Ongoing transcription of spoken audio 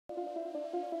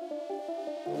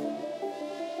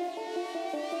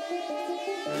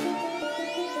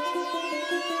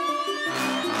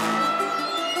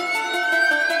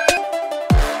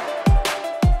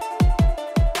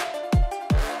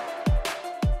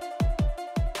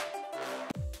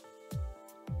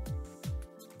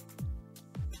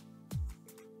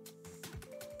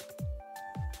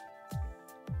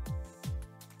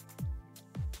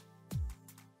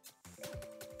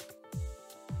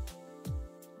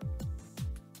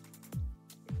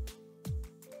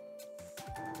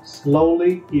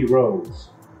Slowly he rose.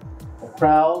 The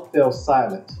crowd fell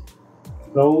silent.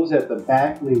 Those at the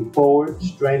back leaned forward,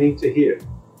 straining to hear.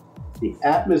 The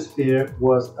atmosphere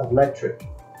was electric.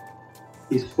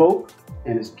 He spoke,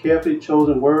 and his carefully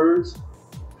chosen words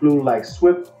flew like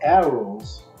swift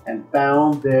arrows and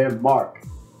found their mark.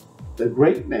 The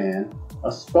great man,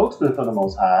 a spokesman for the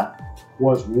Most High,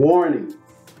 was warning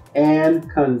and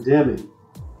condemning.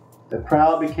 The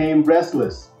crowd became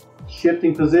restless,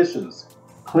 shifting positions,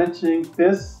 clenching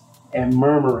fists, and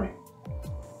murmuring.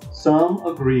 Some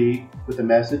agreed with the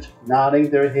message, nodding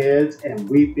their heads and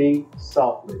weeping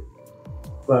softly.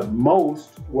 But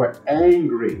most were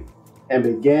angry and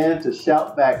began to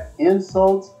shout back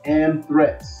insults and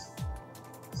threats.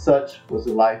 Such was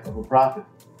the life of a prophet.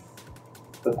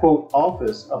 The quote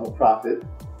office of a prophet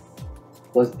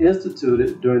was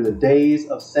instituted during the days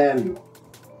of Samuel,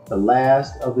 the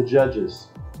last of the judges.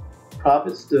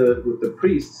 Prophets stood with the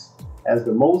priests as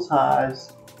the Most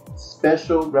High's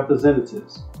special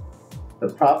representatives. The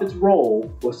prophet's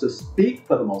role was to speak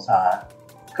for the Most High,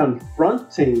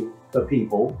 confronting the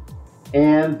people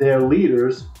and their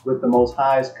leaders with the Most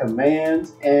High's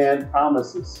commands and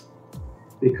promises.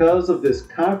 Because of this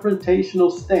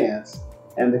confrontational stance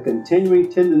and the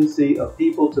continuing tendency of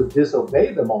people to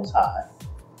disobey the Most High,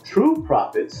 true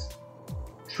prophets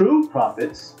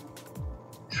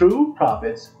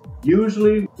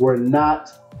usually were not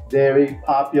very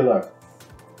popular.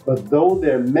 But though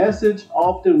their message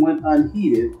often went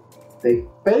unheeded, they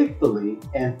faithfully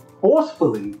and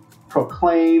forcefully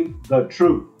proclaimed the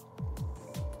truth.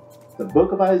 The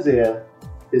book of Isaiah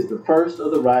is the first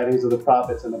of the writings of the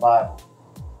prophets in the Bible,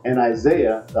 and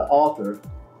Isaiah, the author,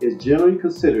 is generally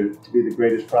considered to be the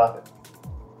greatest prophet.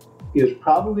 He was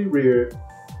probably reared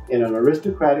in an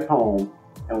aristocratic home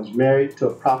and was married to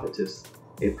a prophetess.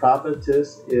 A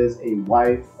prophetess is a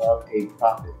wife of a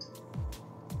prophet.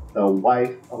 The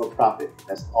wife of a prophet.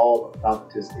 That's all a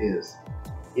prophetess is.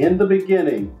 In the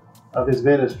beginning of his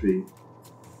ministry,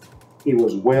 he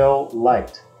was well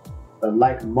liked. But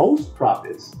like most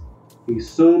prophets, he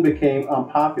soon became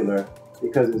unpopular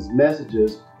because his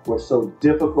messages were so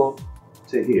difficult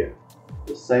to hear.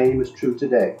 The same is true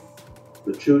today.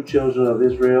 The true children of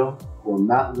Israel will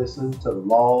not listen to the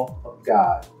law of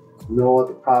God, nor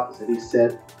the prophets that he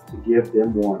sent to give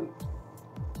them warning.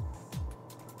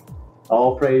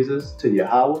 All praises to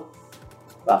Yahweh,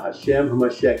 Bahashem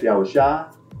HaMashiach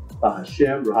Yahushua,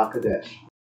 Bahashem Ruach HaKodesh.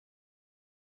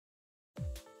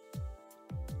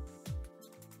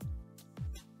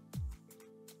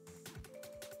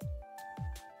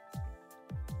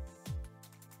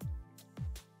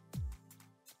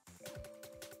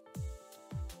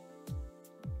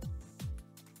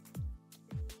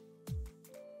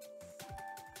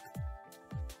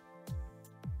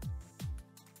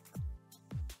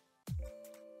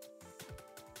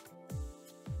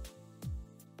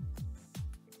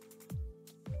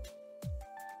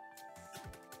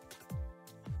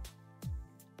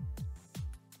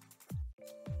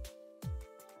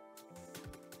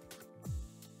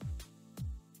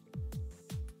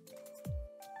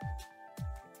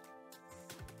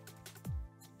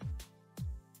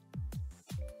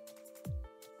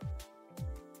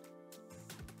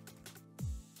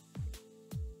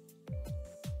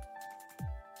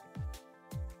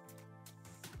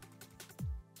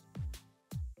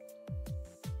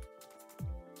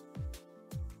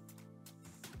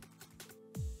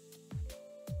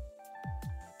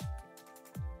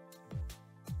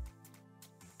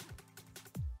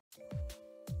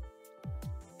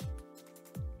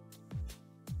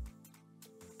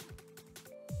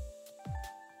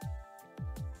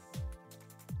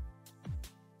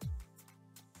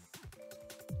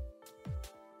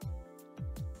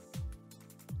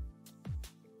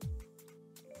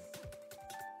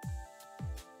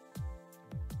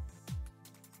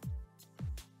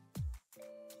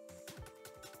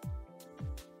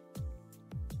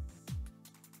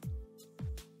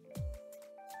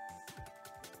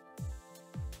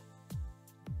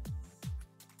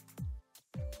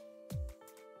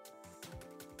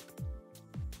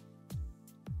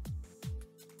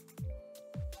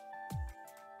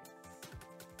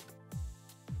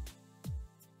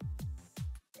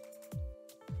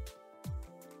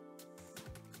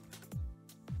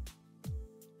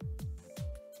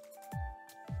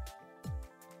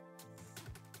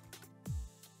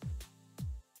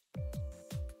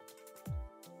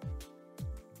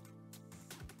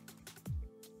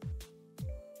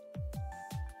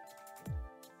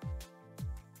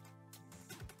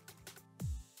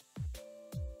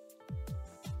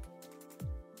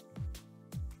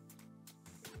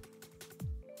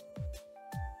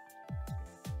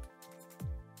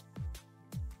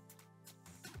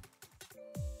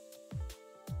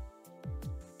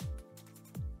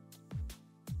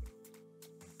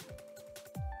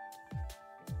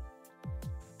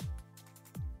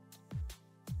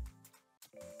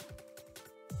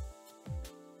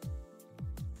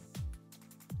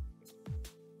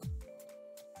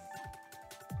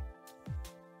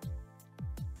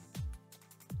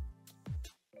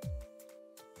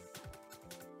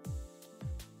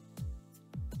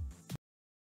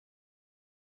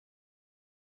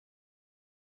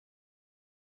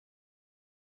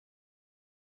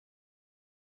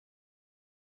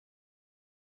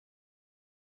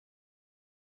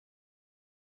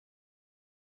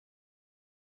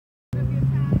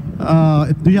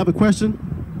 Do you have a question?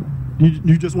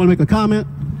 You just want to make a comment?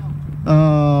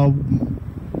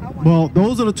 Well,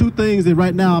 those are the two things that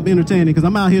right now I'm entertaining because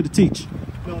I'm out here to teach.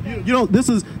 You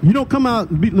don't come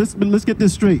out. Let's get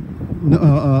this straight.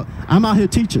 I'm out here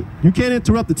teaching. You can't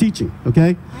interrupt the teaching.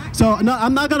 Okay. So no,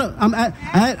 I'm not gonna. I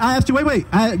asked you. Wait.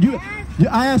 I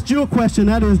asked you a question.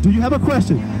 That is, do you have a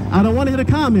question? I don't want to hear a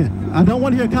comment. I don't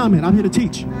want to hear a comment. I'm here to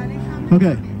teach.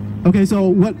 Okay. Okay. So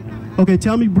what? Okay.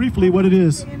 Tell me briefly what it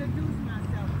is.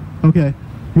 Okay.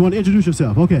 You want to introduce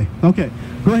yourself? Okay. Okay.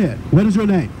 Go ahead. What is your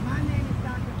name? My name is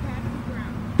Dr. Patsy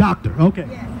Brown. Doctor. Okay.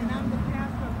 Yes, and I'm the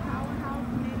pastor of Powerhouse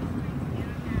Ministries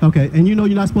International. Okay. And you know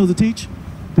you're not supposed to teach?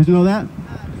 Did you know that?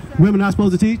 Women are not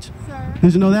supposed to teach? Sir.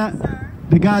 Did you know that? Sir.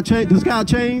 Did God change? Does God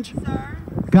change? Sir.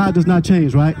 God does not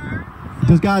change, right? Sir.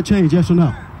 Does God change? Yes or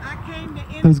no? I came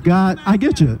to Does God? I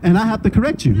get you, and I have to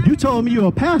correct you. You told me you're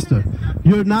a pastor.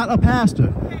 You're not a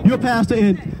pastor. You're a pastor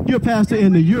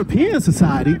in the European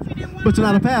society, but you're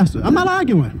not a pastor. I'm not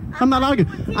arguing. I'm not arguing.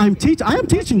 I am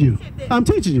teaching you. I'm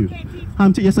teaching you.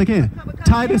 Yes, I can.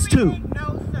 Titus 2.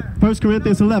 No, sir. 1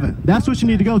 Corinthians 11. That's what you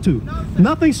need to go to.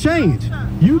 Nothing's changed.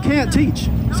 You can't teach.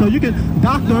 So you can,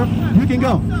 doctor, you can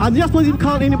go. I'm not supposed to even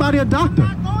call anybody a doctor.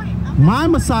 My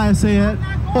Messiah said,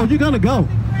 oh, you're going to go.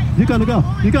 You're going to go.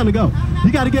 You're going to go.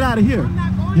 You got to get out of here.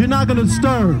 You're not going to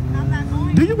disturb.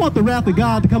 Do you want the wrath of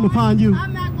God to come upon you?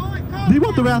 Do you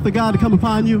want the wrath of God to come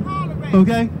upon you?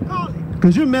 Okay?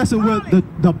 Because you're messing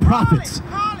with the prophets.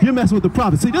 You're messing with the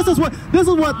prophets. See, this is what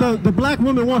the black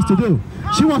woman wants to do.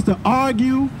 She wants to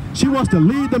argue. She wants to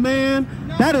lead the man.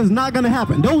 That is not going to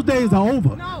happen. Those days are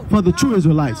over for the true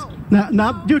Israelites.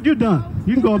 Now you're done.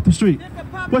 You can go up the street.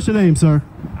 What's your name, sir?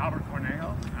 Albert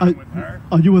Cornejo. I'm with her.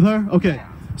 Are you with her? Okay.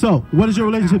 So, what is your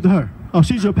relationship to her? Oh,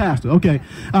 she's your pastor. Okay.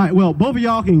 All right. Well, both of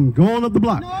y'all can go on up the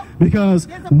block because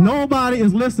nobody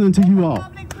is listening to you all.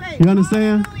 You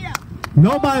understand?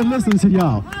 Nobody's listening to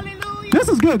y'all. This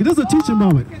is good. This is a teaching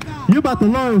moment. You're about to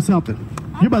learn something.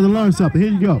 You're about to learn something.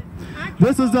 Here you go.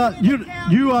 This is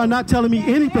you are not telling me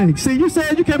anything. See, you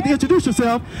said you came to introduce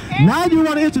yourself. Now you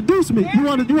want to introduce me. You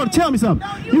want to tell me something.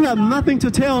 You have nothing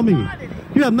to tell me.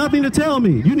 You have nothing to tell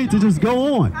me. You need to just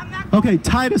go on. Okay,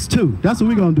 Titus 2. That's what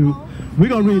we're going to do. We're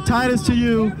going to read Titus to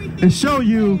you and show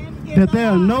you that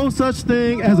there are no such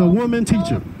thing as a woman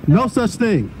teacher. No such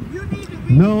thing.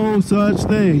 No such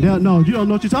thing. No, you don't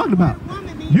know what you're talking about.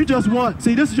 You just want,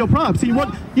 see, this is your problem. See, you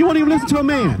won't even listen to a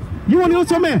man. You won't even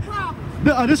listen to a man.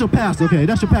 This is your pastor. Okay,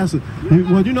 that's your pastor.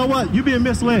 Well, you know what? You're being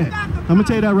misled. I'm going to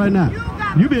tell you that right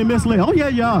now. You're being misled. Oh, yeah,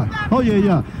 you are. Oh, yeah,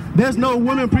 you are. There's no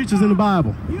women preachers in the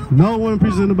Bible. No women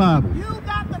preachers in the Bible.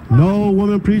 No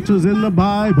women preachers in the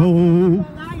Bible.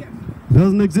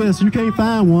 Doesn't exist. You can't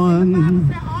find one.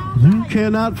 You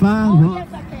cannot find one.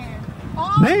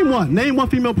 Name one. Name one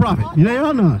female prophet. There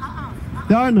are none.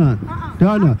 There are none. There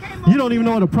are none. You don't even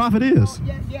know what a prophet is.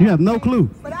 You have no clue.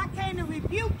 But I came to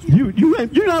rebuke you.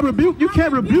 You're not rebuked. You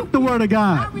can't rebuke the word of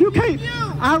God. You can't.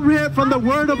 I read from the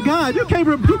word of God. You can't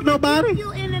rebuke nobody.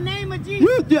 In the name of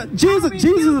Jesus.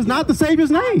 Jesus is not the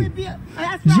Savior's name.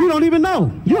 You don't even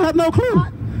know. You have no clue.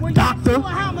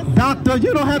 Doctor,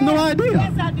 you don't have no idea.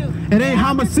 Yes, I do. It ain't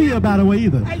Hamashiach, by the way,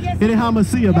 either. It ain't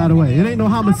Hamashiach, by the way. It ain't no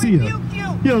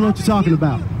Hamashiach. You don't know what you're talking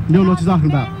about. You don't know what you're talking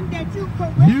about.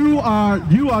 You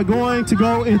are going to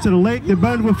go into the lake that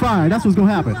burned with fire. That's what's going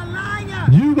to happen.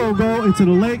 You going to go into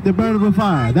the lake that burned with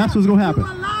fire. That's what's going to happen.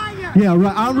 Yeah,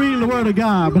 right. I'm reading the word of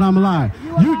God, but I'm a liar.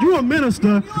 You a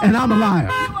minister, and I'm a liar.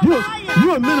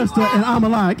 You a minister, and I'm a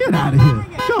liar. Get out of here.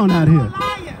 Go on out of here.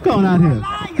 Go on out of here.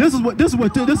 This is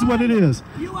what it is.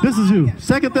 This is you.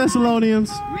 2 Thessalonians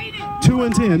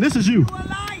 2:10. This is you.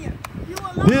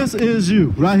 This is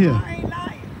you right here.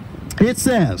 It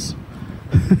says,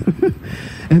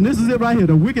 and this is it right here.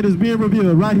 The wicked is being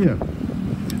revealed right here.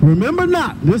 Remember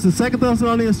not. This is 2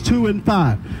 Thessalonians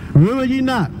 2:5. Remember ye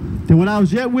not that when I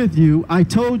was yet with you, I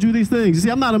told you these things. You see,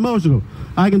 I'm not emotional.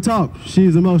 I can talk.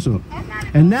 She's emotional.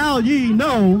 And now ye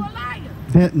know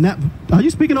that. Now, are you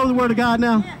speaking over the word of God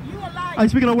now? Are you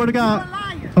speaking over the word of God?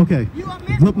 Okay.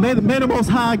 Look, may the Most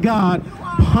High God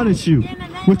punish you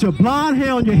with your blonde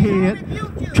hair on your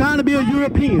head, trying to be a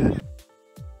European.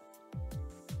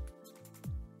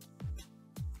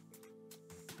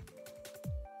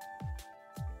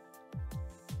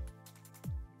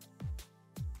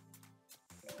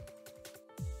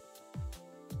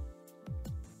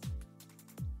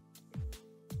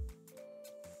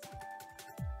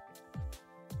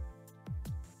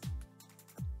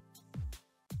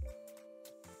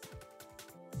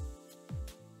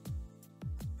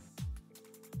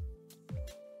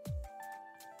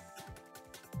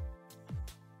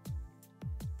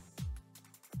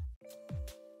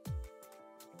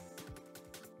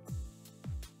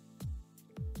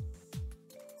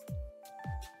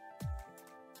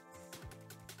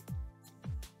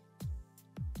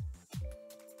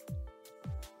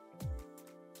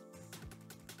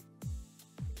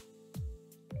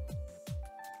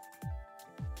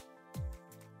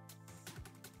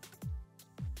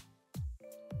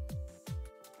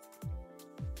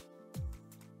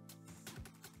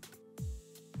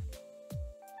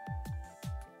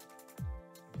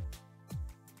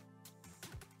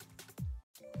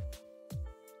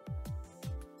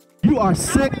 You are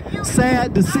sick,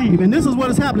 sad, deceived. And this is what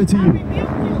is happening to you.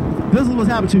 This is what's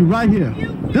happening to you right here.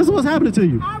 This is what's happening to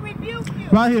you.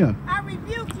 Right here.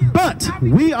 But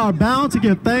we are bound to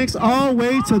give thanks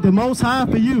always to the Most High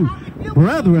for you,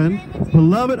 brethren,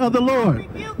 beloved of the Lord,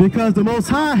 because the Most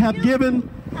High hath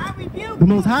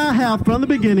from the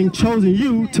beginning chosen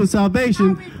you to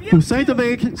salvation through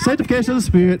sanctification of the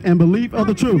Spirit and belief of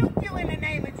the truth.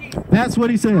 That's what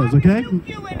he says, okay?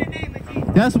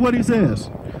 That's what he says.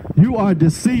 You are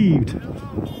deceived.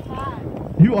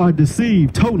 You are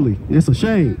deceived totally. It's a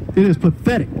shame. It is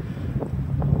pathetic.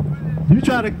 You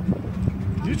try to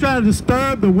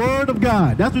disturb the word of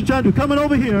God. That's what you try to do. Coming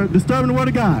over here, disturbing the word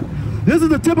of God. This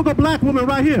is a typical black woman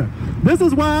right here. This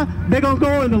is why they're going to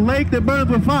go in the lake that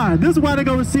burns with fire. This is why they're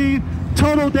going to receive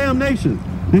total damnation.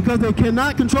 Because they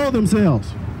cannot control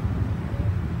themselves.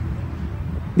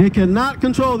 They cannot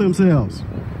control themselves.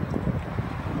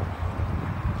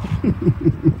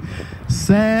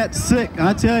 Sad, sick,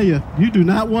 I tell you. You do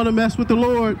not want to mess with the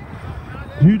Lord.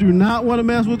 You do not want to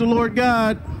mess with the Lord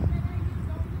God.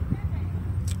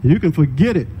 You can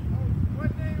forget it.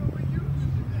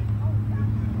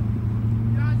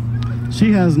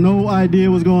 She has no idea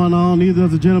what's going on. Neither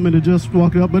does the gentleman that just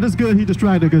walked up. But it's good he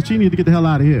distracted her because she needs to get the hell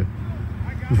out of here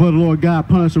before the Lord God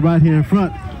punished her right here in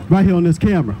front, right here on this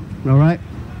camera. All right?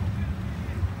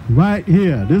 Right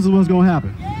here. This is what's going to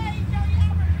happen.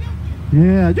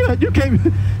 Yeah, you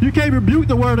can't rebuke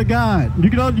the word of God. You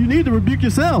need to rebuke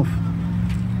yourself.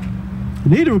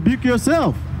 You need to rebuke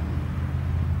yourself.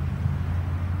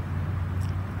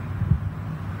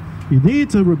 You need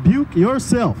to rebuke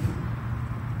yourself.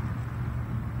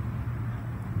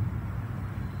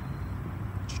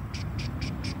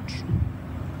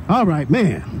 All right,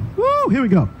 man. Woo, here we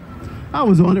go. I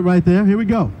was on it right there. Here we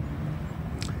go.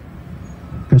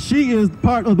 Because she is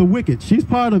part of the wicked. She's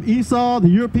part of Esau, the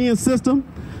European system,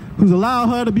 who's allowed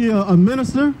her to be a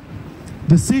minister.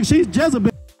 She's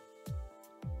Jezebel.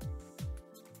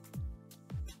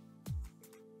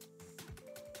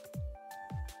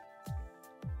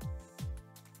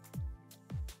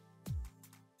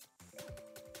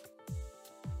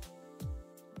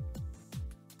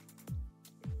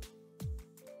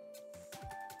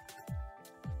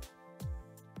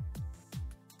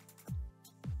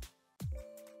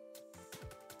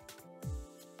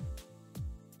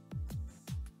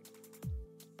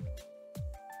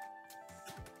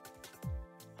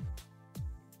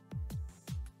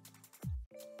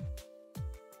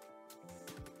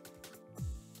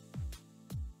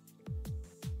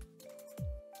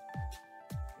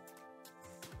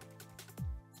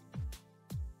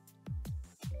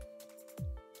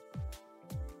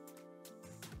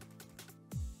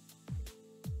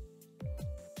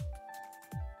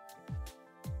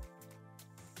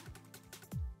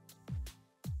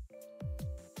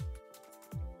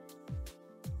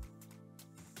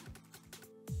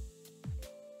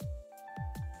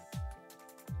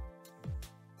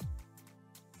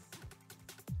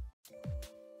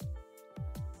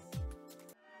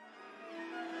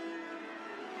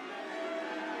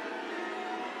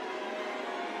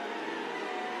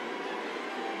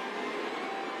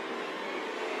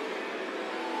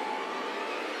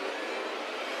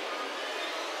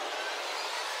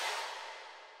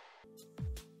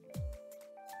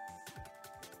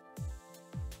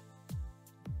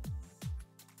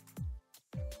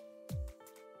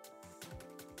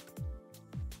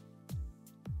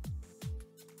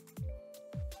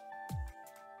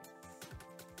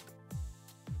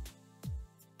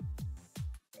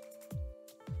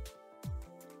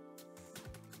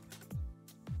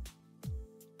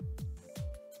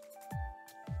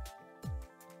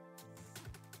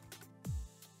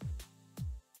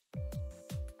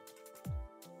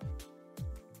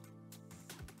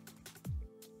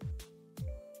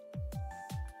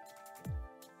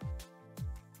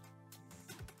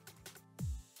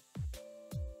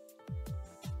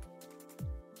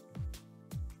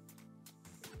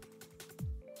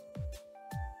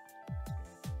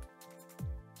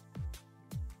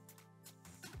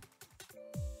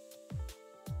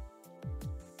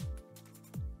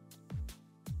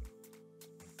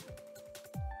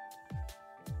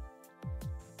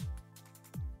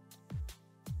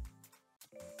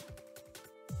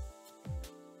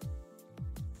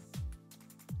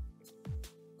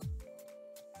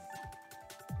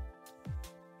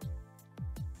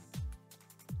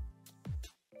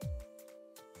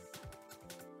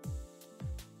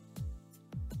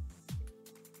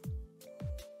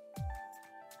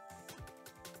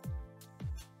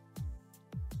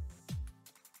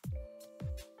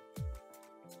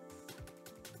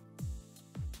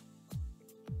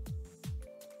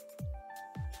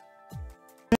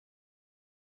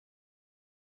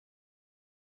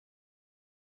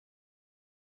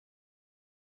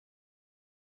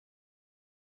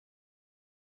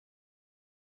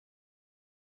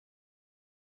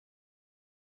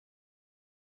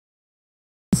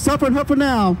 suffering her for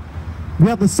now. We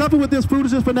have to suffer with this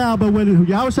foolishness for now, but when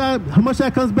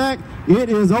Yahushua comes back, it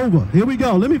is over. Here we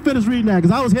go. Let me finish reading that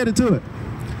because I was headed to it.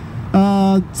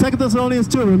 2 Thessalonians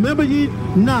 2. Remember ye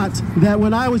not that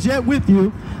when I was yet with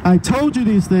you, I told you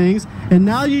these things, and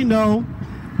now ye know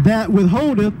that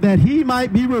withholdeth that he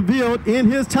might be revealed in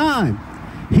his time.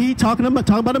 He talking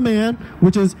about a man,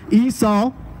 which is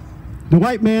Esau, the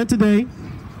white man today,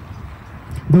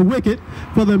 the wicked.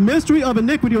 For the mystery of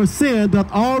iniquity or sin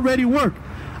doth already work.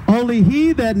 Only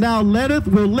he that now letteth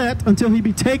will let until he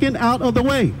be taken out of the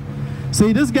way.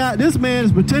 See, this man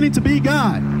is pretending to be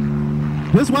God.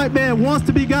 This white man wants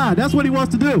to be God. That's what he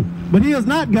wants to do. But he is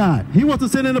not God. He wants to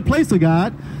sit in the place of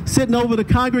God, sitting over the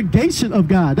congregation of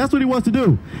God. That's what he wants to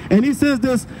do. And he sends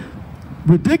this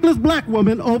ridiculous black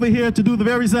woman over here to do the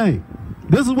very same.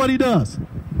 This is what he does.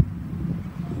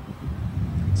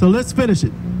 So let's finish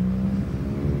it.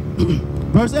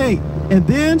 Verse 8. And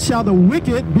then shall the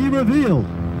wicked be revealed,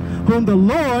 whom the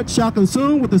Lord shall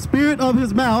consume with the spirit of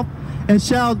his mouth, and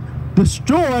shall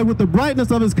destroy with the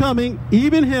brightness of his coming,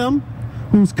 even him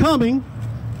whose coming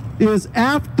is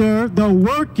after the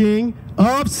working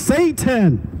of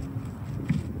Satan.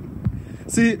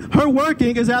 See, her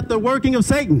working is after the working of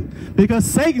Satan, because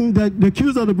Satan, the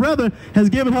accuser of the brother, has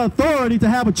given her authority to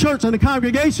have a church and a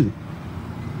congregation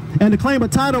and to claim a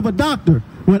title of a doctor,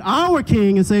 when our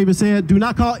King and Savior said, do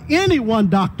not call anyone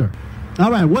doctor.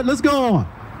 All right, let's go on.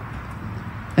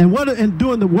 And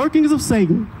doing the workings of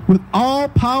Satan with all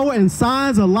power and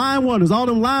signs of lying wonders, all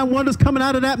them lying wonders coming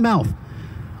out of that mouth.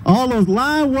 All those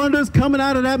lying wonders coming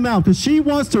out of that mouth, because she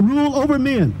wants to rule over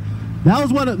men. That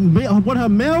was one of her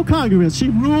male congregants. She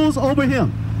rules over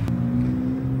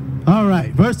him. All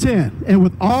right, verse 10. And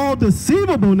with all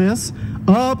deceivableness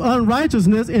of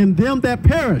unrighteousness in them that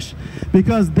perish,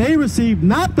 because they receive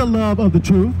not the love of the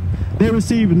truth. They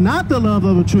receive not the love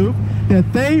of the truth,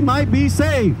 that they might be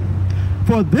saved.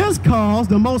 For this cause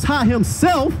the Most High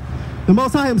himself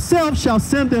shall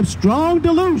send them strong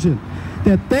delusion,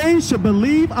 that they should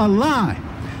believe a lie,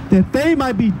 that they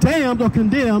might be damned or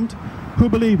condemned, who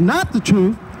believe not the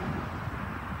truth,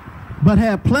 but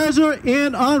have pleasure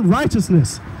in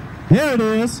unrighteousness. There it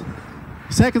is.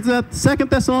 2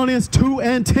 Thessalonians 2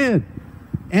 and 10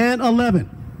 and 11.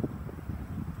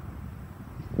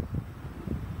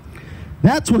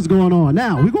 That's what's going on.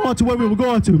 Now, we're going to where we were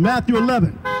going to, Matthew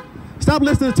 11. Stop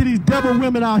listening to these devil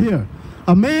women out here.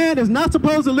 A man is not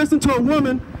supposed to listen to a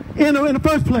woman in the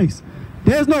first place.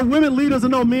 There's no women leaders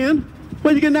and no men.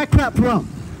 Where you getting that crap from?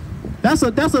 That's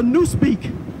a new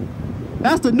speak.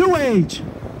 That's the new age.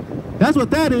 That's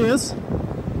what that is.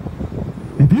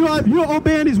 If you're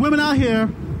obeying these women out here,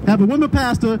 have a women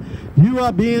pastor, you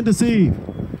are being deceived.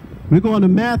 We're going to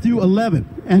Matthew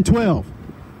 11 and 12.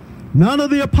 None of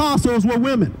the apostles were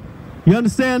women. You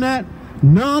understand that?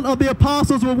 None of the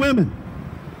apostles were women.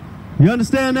 You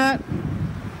understand that?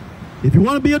 If you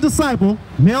want to be a disciple,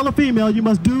 male or female, you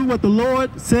must do what the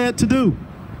Lord said to do,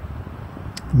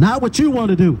 not what you want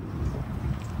to do.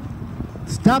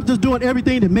 Stop just doing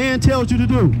everything that man tells you to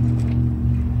do.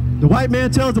 The white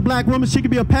man tells the black woman she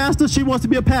can be a pastor, she wants to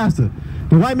be a pastor.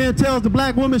 The white man tells the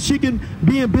black woman she can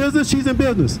be in business, she's in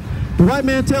business. The white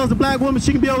man tells the black woman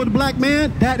she can be over the black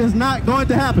man. That is not going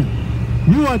to happen.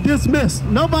 You are dismissed.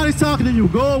 Nobody's talking to you.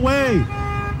 Go away.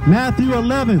 Matthew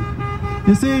 11.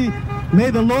 You see,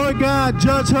 may the Lord God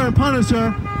judge her and punish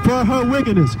her for her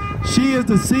wickedness. She is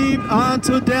deceived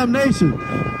unto damnation.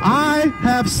 I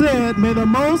have said, may the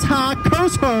Most High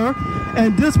curse her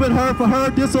and discipline her for her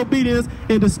disobedience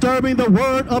in disturbing the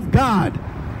word of God.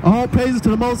 All praises to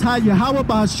the Most High Yahweh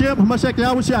Ba'ashem HaMashiach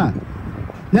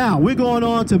Yahushua. Now, we're going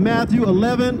on to Matthew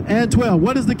 11 and 12.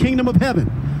 What is the kingdom of heaven?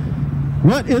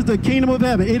 What is the kingdom of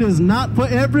heaven? It is not for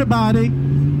everybody.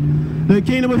 The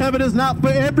kingdom of heaven is not for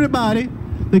everybody.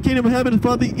 The kingdom of heaven is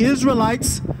for the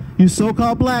Israelites, you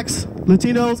so-called blacks,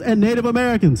 Latinos, and Native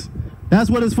Americans. That's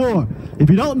what it's for. If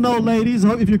you don't know, ladies,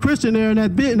 or if you're Christian there in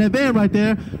that van right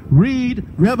there, read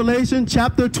Revelation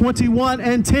chapter 21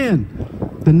 and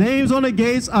 10. The names on the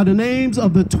gates are the names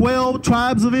of the 12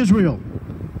 tribes of Israel.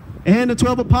 And the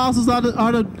 12 apostles are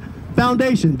the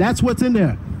foundation. That's what's in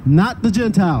there. Not the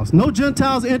Gentiles. No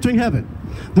Gentiles entering heaven.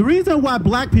 The reason why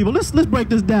black people, let's break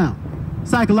this down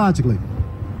psychologically.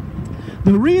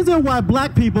 The reason why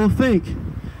black people think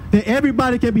that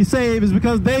everybody can be saved is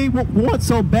because they want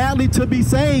so badly to be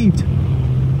saved.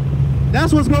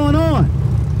 That's what's going on.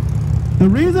 The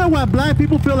reason why black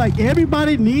people feel like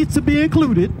everybody needs to be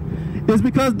included is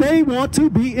because they want to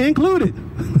be included.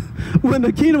 When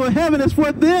the kingdom of heaven is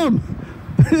for them.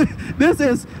 This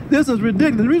is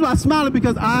ridiculous. The reason why I smile is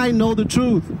because I know the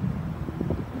truth.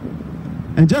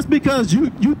 And just because you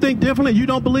think differently, you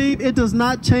don't believe, it does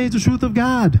not change the truth of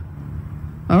God.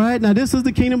 All right, now this is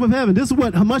the kingdom of heaven. This is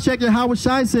what Hamashiach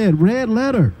Yahawashi said, red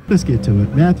letter. Let's get to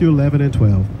it. Matthew 11 and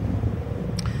 12.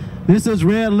 This is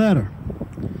red letter.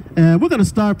 And we're going to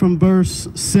start from verse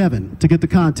 7 to get the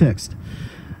context.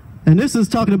 And this is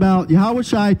talking about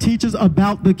Yahawashi teaches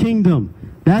about the kingdom.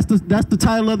 That's the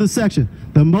title of the section.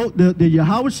 The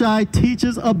Yahawashi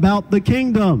teaches about the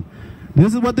kingdom.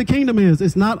 This is what the kingdom is.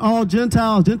 It's not all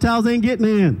Gentiles. Gentiles ain't getting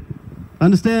in.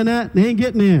 Understand that? They ain't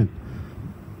getting in.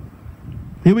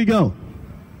 Here we go.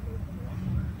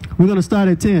 We're going to start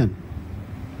at 10.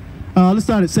 Let's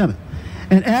start at 7.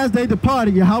 And as they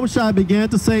departed, Yahawashi began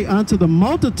to say unto the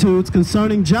multitudes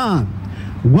concerning John,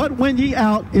 what went ye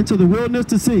out into the wilderness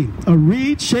to see? A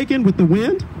reed shaken with the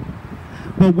wind?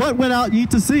 But what went out ye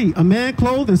to see? A man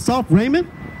clothed in soft raiment?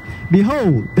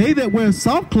 Behold, they that wear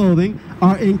soft clothing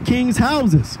are in kings'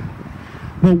 houses.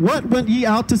 But what went ye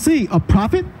out to see? A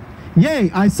prophet? Yea,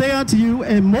 I say unto you,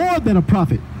 and more than a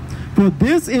prophet. For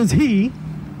this is he,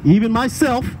 even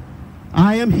myself,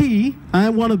 I am he, I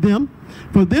am one of them.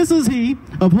 For this is he,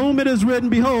 of whom it is written,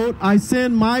 behold, I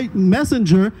send my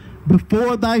messenger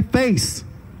before thy face,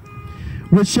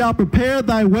 which shall prepare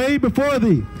thy way before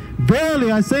thee.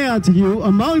 Verily I say unto you,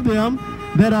 among them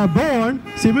that are born,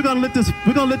 see, we're gonna let this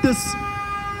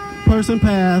person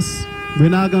pass. We're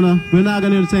not gonna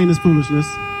entertain this foolishness.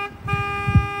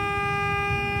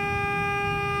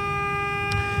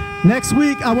 Next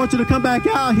week, I want you to come back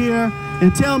out here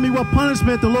and tell me what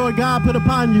punishment the Lord God put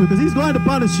upon you, because he's going to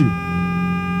punish you.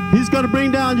 He's going to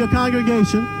bring down your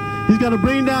congregation. He's going to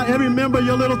bring down every member of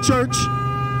your little church.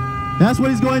 That's what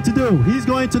he's going to do. He's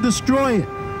going to destroy it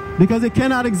because it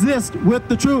cannot exist with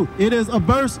the truth. It is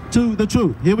averse to the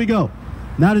truth. Here we go.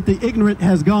 Now that the ignorant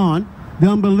has gone, the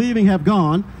unbelieving have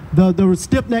gone, the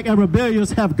stiff-necked and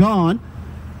rebellious have gone,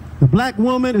 the black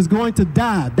woman is going to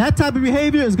die. That type of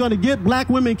behavior is going to get black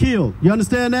women killed. You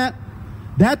understand that?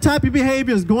 That type of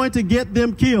behavior is going to get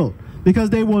them killed because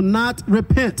they will not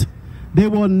repent. They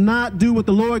will not do what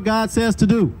the Lord God says to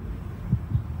do.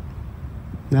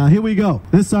 Now here we go.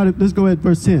 Let's go at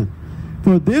verse 10.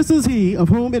 For this is he of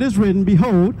whom it is written,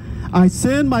 behold, I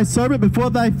send my servant before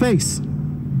thy face,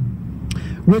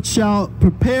 which shall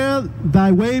prepare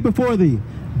thy way before thee.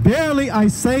 Verily I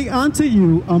say unto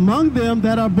you, among them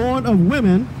that are born of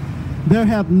women, there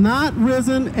have not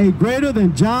risen a greater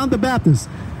than John the Baptist.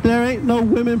 There ain't no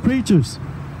women preachers.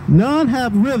 None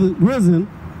have risen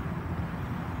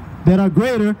that are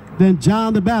greater than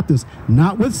John the Baptist.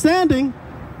 Notwithstanding,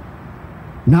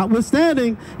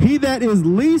 he that is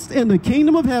least in the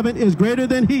kingdom of heaven is greater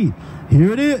than he.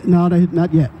 Here it is. No,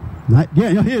 not yet. Not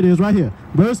yet. Here it is right here.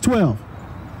 Verse 12.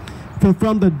 For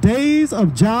from the days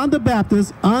of John the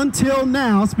Baptist until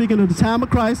now, speaking of the time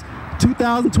of Christ,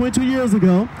 2022 years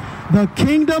ago, the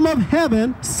kingdom of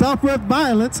heaven suffereth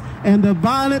violence, and the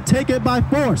violent take it by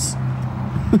force.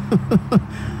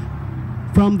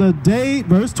 From the day,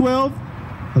 verse 12,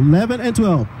 11 and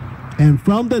 12. And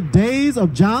from the days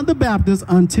of John the Baptist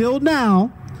until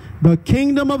now, the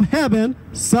kingdom of heaven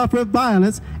suffereth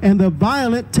violence, and the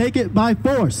violent take it by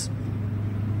force.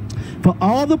 For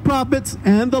all the prophets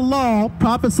and the law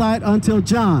prophesied until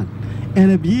John.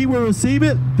 And if ye will receive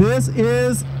it, this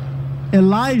is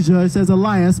Elijah. It says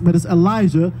Elias, but it's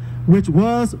Elijah, which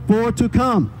was for to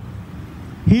come.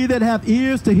 He that hath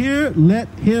ears to hear, let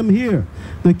him hear.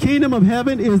 The kingdom of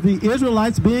heaven is the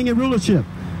Israelites being in rulership.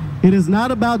 It is not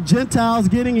about Gentiles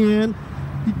getting in.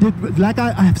 Like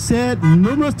I've said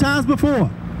numerous times before,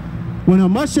 when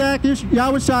Hamashiach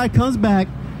Yahawashi comes back,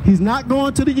 he's not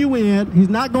going to the UN, he's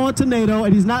not going to NATO,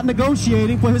 and he's not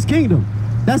negotiating for his kingdom.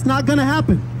 That's not going to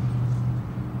happen.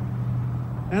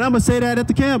 And I'm going to say that at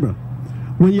the camera.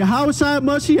 When Yahawashi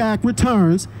Mashiach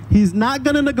returns, he's not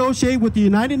going to negotiate with the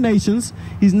United Nations.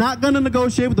 He's not going to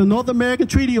negotiate with the North American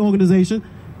Treaty Organization.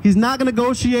 He's not going to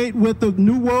negotiate with the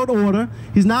New World Order.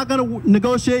 He's not going to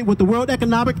negotiate with the World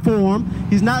Economic Forum.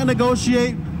 He's not going to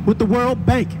negotiate with the World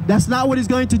Bank. That's not what he's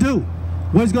going to do.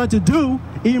 What he's going to do,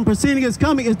 even preceding his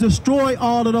coming, is destroy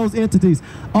all of those entities,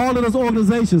 all of those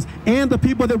organizations, and the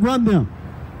people that run them.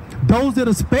 Those that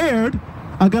are spared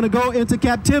are going to go into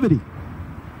captivity.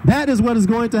 That is what is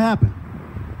going to happen.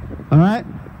 All right?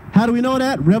 How do we know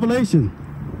that? Revelation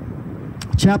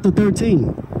chapter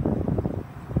 13.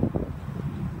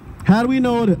 How do we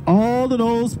know that all of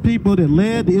those people that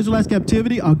led the Israelites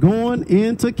captivity are going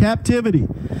into captivity?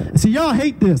 See, y'all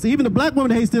hate this. Even the black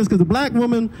woman hates this because the black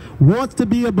woman wants to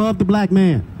be above the black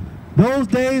man. Those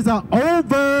days are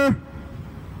over.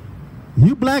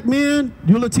 You black men,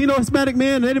 you Latino, Hispanic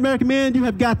men, Native American men, you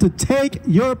have got to take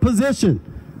your position.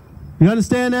 You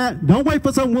understand that? Don't wait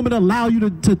for some woman to allow you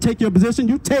to take your position.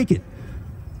 You take it.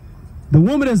 The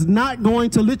woman is not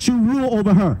going to let you rule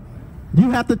over her.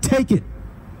 You have to take it.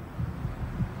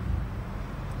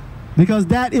 Because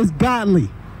that is godly.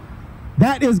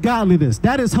 That is godliness.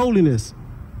 That is holiness.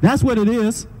 That's what it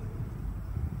is.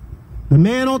 The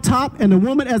man on top and the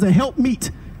woman as a helpmeet.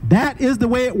 That is the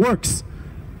way it works.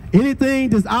 Anything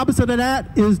that's opposite of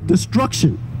that is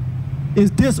destruction, is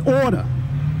disorder.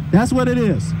 That's what it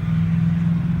is.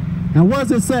 Now, what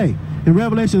does it say in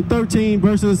Revelation 13,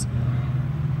 verses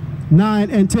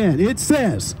 9 and 10? It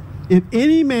says, if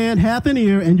any man hath an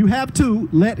ear, and you have two,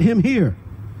 let him hear.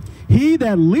 He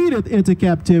that leadeth into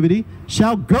captivity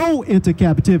shall go into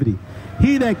captivity.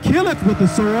 He that killeth with the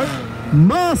sword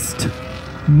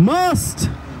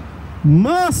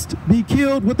must be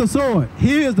killed with the sword.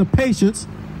 Here is the patience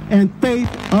and faith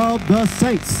of the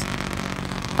saints.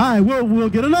 All right, we'll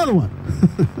get another one.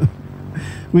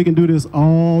 We can do this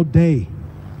all day.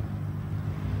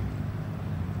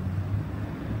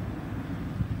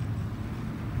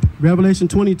 Revelation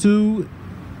 22.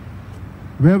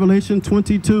 Revelation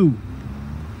 22.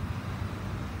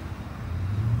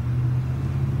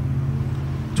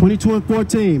 22 and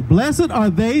 14. Blessed are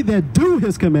they that do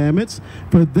his commandments,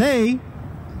 for they,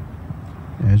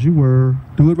 as you were,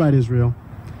 do it right, Israel.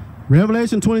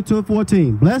 Revelation 22 and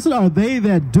 14. Blessed are they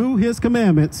that do his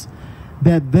commandments,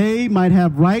 that they might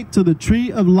have right to the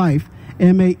tree of life,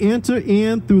 and may enter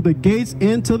in through the gates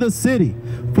into the city.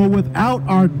 For without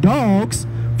our dogs,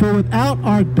 talking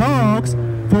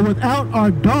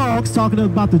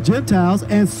about the Gentiles,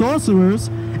 and sorcerers,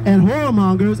 and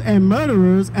whoremongers, and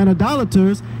murderers, and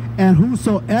idolaters, and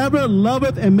whosoever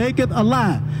loveth and maketh a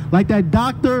lie. Like that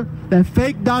doctor, that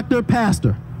fake doctor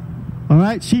pastor. All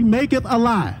right? She maketh a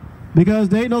lie. Because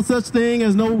there ain't no such thing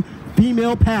as no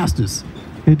female pastors.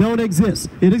 It don't exist.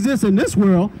 It exists in this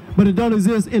world, but it don't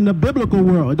exist in the biblical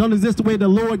world. It don't exist the way the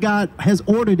Lord God has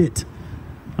ordered it.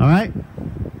 All right?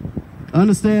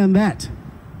 Understand that.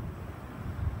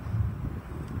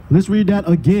 Let's read that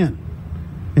again.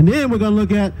 And then we're going to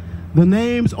look at the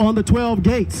names on the 12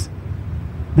 gates.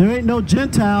 There ain't no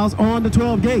Gentiles on the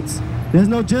 12 gates. There's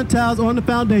no Gentiles on the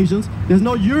foundations. There's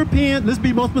no European, let's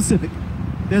be more specific.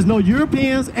 There's no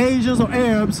Europeans, Asians, or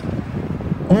Arabs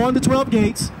on the 12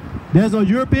 gates. There's no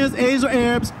Europeans, Asians, or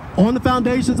Arabs on the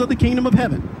foundations of the kingdom of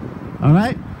heaven. All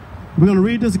right? We're going to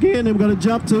read this again, and we're going to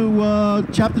jump to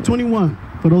chapter 21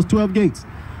 for those 12 gates.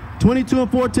 22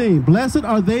 and 14. Blessed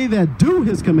are they that do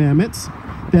his commandments,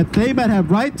 that they might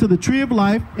have right to the tree of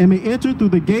life, and may enter through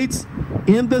the gates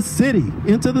in the city,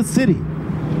 into the city.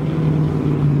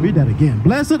 Read that again.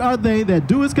 Blessed are they that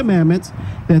do his commandments,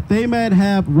 that they might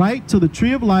have right to the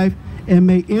tree of life, and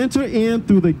may enter in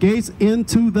through the gates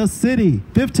into the city.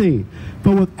 15.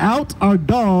 For without are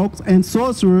dogs, and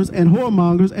sorcerers, and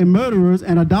whoremongers, and murderers,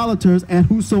 and idolaters, and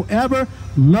whosoever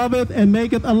loveth and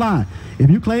maketh a lie. If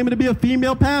you claim to be a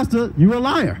female pastor, you're a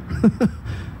liar.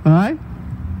 All right?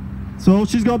 So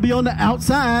she's going to be on the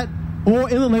outside or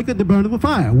in the lake that burneth with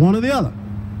fire, one or the other.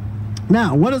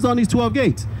 Now, what is on these 12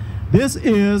 gates? This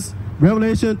is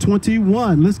Revelation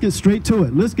 21. Let's get straight to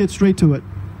it. Let's get straight to it.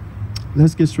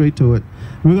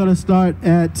 We're going to start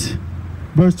at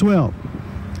verse 12.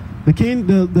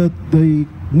 The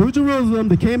New Jerusalem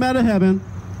that came out of heaven,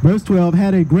 verse 12,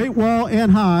 had a great wall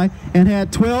and high, and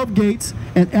had 12 gates,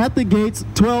 and at the gates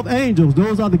 12 angels.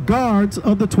 Those are the guards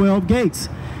of the 12 gates,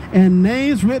 and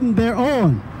names written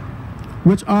thereon,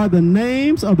 which are the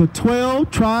names of the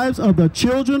 12 tribes of the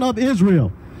children of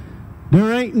Israel.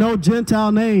 There ain't no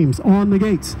Gentile names on the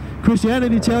gates.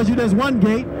 Christianity tells you there's one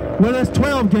gate where there's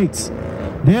 12 gates.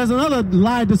 There's another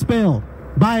lie dispelled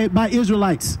by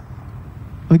Israelites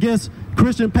against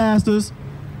Christian pastors,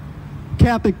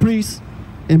 Catholic priests,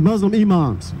 and Muslim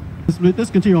imams. Let's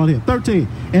continue on here. 13.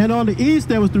 And on the east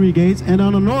there was 3 gates, and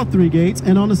on the north 3 gates,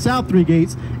 and on the south 3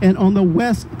 gates, and on the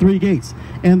west 3 gates.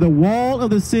 And the wall of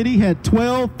the city had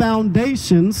 12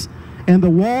 foundations, and the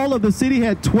wall of the city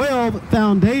had 12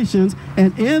 foundations,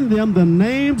 and in them the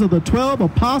names of the 12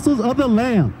 apostles of the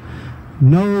Lamb.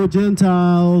 No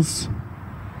Gentiles.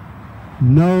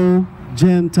 No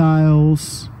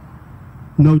Gentiles.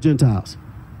 No Gentiles.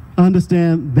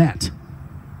 Understand that.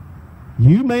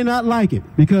 You may not like it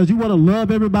because you want to love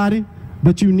everybody,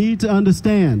 but you need to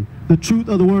understand the truth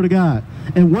of the Word of God.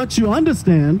 And once you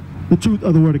understand the truth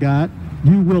of the Word of God,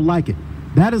 you will like it.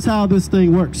 That is how this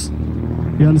thing works.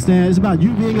 You understand? It's about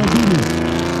you being obedient.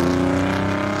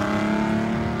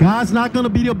 God's not going to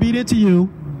be obedient to you.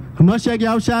 Hamashiach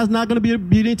Yahushua is not going to be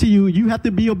obedient to you. You have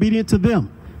to be obedient to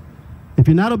them. If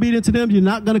you're not obedient to them, you're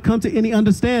not going to come to any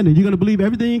understanding. You're going to believe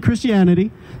everything in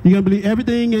Christianity. You're going to believe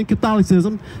everything in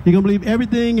Catholicism. You're going to believe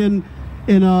everything in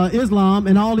Islam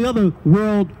and all the other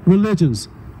world religions,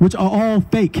 which are all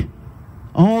fake.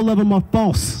 All of them are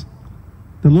false.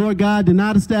 The Lord God did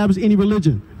not establish any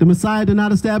religion. The Messiah did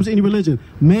not establish any religion.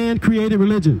 Man created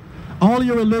religion. All of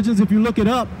your religions, if you look it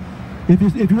up, if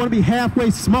you want to be halfway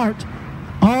smart,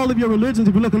 all of your religions,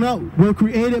 if you're looking up, were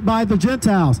created by the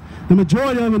Gentiles. The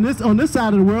majority of them on this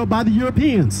side of the world by the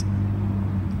Europeans.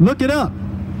 Look it up.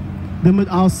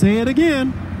 I'll say it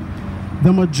again.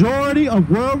 The majority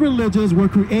of world religions were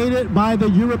created by the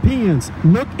Europeans.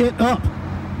 Look it up.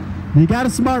 You got a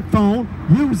smartphone,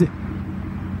 use it.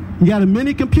 You got a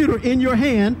mini computer in your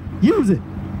hand, use it.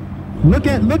 Look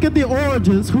at the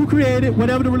origins, who created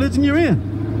whatever the religion you're in,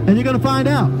 and you're going to find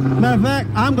out. Matter of fact,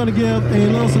 I'm going to give a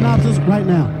little synopsis right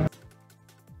now.